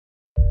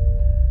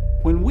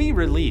When we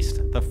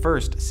released the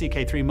first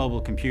CK3 mobile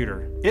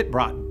computer, it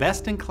brought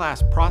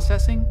best-in-class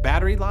processing,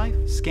 battery life,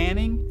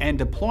 scanning, and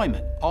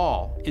deployment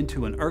all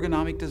into an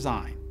ergonomic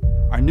design.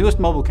 Our newest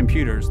mobile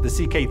computers, the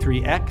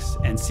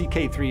CK3X and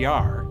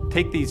CK3R,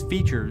 take these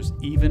features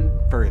even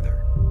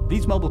further.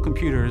 These mobile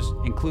computers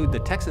include the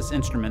Texas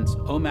Instruments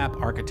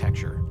OMAP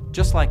architecture,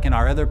 just like in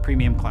our other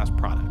premium class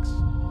products.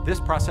 This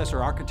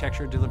processor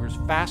architecture delivers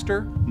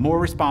faster, more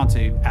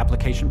responsive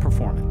application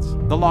performance.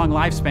 The long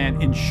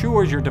lifespan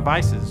ensures your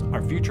devices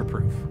are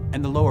future-proof,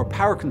 and the lower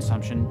power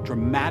consumption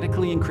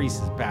dramatically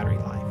increases battery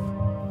life.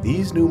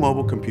 These new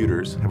mobile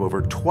computers have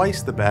over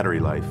twice the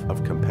battery life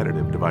of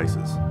competitive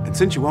devices. And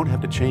since you won't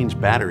have to change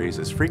batteries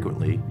as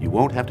frequently, you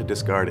won't have to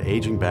discard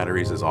aging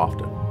batteries as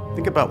often.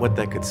 Think about what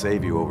that could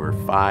save you over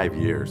 5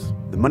 years.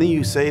 The money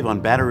you save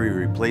on battery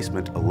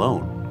replacement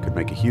alone could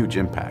make a huge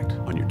impact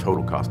on your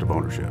total cost of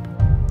ownership.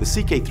 The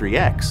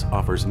CK3X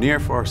offers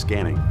near-far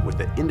scanning with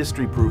the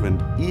industry-proven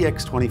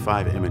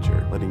EX25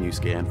 imager, letting you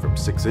scan from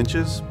 6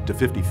 inches to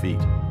 50 feet.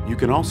 You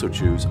can also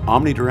choose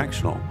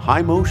omnidirectional,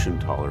 high-motion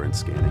tolerance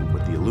scanning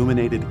with the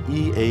illuminated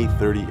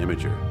EA30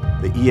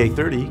 imager. The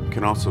EA30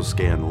 can also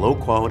scan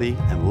low-quality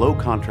and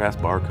low-contrast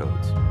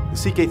barcodes.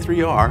 The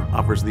CK3R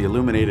offers the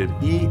illuminated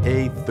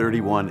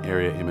EA31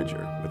 area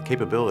imager with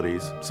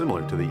capabilities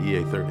similar to the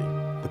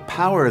EA30. The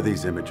power of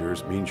these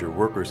imagers means your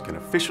workers can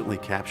efficiently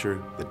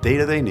capture the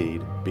data they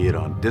need, be it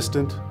on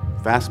distant,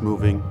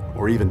 fast-moving,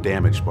 or even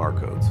damaged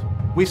barcodes.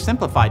 We've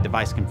simplified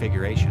device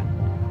configuration.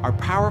 Our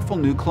powerful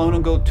new Clone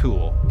and Go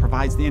tool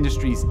provides the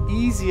industry's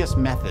easiest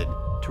method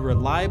to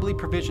reliably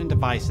provision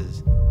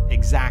devices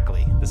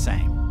exactly the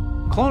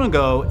same. Clone and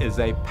Go is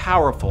a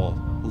powerful,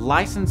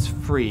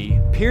 license-free,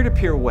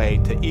 peer-to-peer way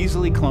to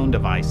easily clone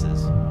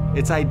devices.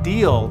 It's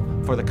ideal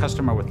for the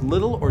customer with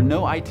little or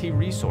no IT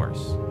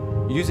resource.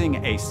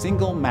 Using a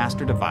single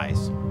master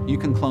device, you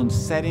can clone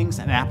settings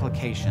and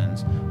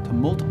applications to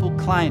multiple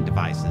client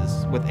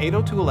devices with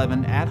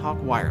 802.11 ad hoc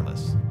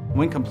wireless.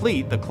 When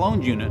complete, the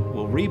cloned unit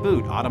will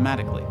reboot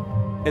automatically.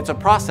 It's a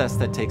process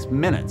that takes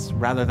minutes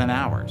rather than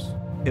hours.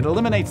 It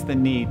eliminates the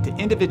need to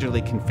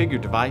individually configure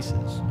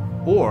devices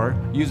or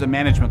use a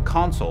management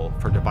console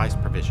for device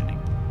provisioning.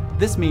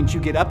 This means you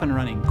get up and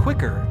running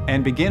quicker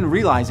and begin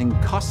realizing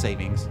cost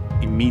savings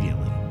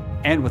immediately.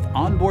 And with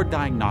onboard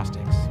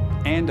diagnostics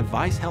and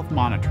device health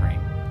monitoring,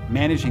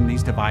 managing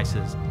these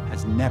devices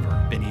has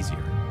never been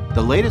easier.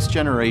 The latest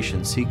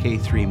generation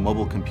CK3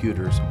 mobile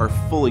computers are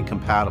fully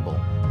compatible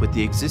with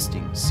the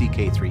existing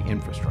CK3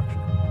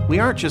 infrastructure. We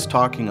aren't just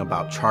talking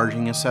about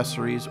charging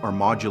accessories or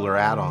modular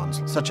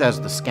add-ons such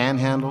as the scan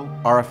handle,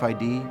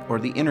 RFID, or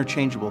the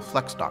interchangeable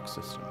flex dock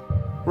system.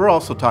 We're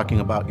also talking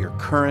about your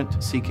current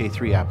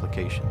CK3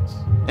 applications.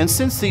 And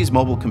since these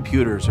mobile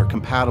computers are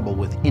compatible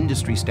with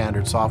industry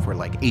standard software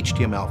like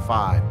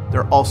HTML5,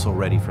 they're also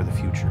ready for the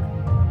future.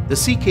 The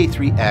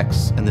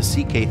CK3X and the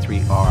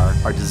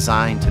CK3R are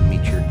designed to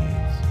meet your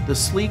needs. The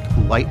sleek,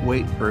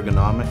 lightweight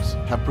ergonomics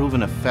have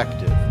proven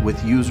effective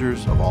with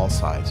users of all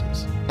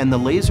sizes. And the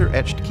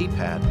laser-etched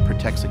keypad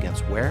protects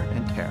against wear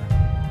and tear.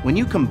 When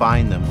you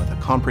combine them with a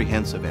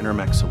comprehensive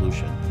Intermec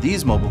solution,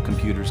 these mobile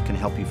computers can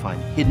help you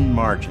find hidden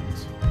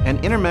margins. And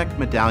Intermec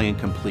Medallion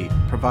Complete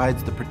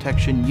provides the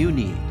protection you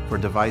need for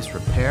device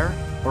repair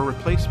or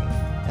replacement.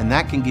 And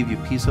that can give you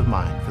peace of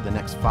mind for the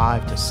next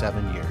 5 to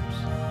 7 years.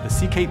 The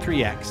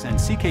CK3X and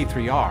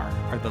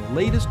CK3R are the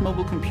latest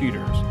mobile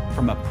computers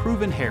from a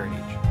proven heritage.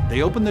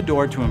 They open the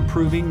door to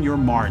improving your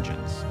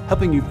margins,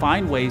 helping you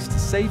find ways to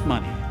save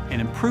money and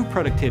improve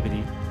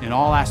productivity in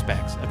all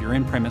aspects of your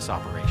in-premise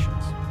operations.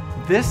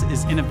 This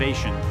is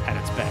innovation at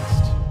its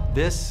best.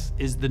 This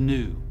is the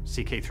new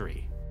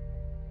CK3.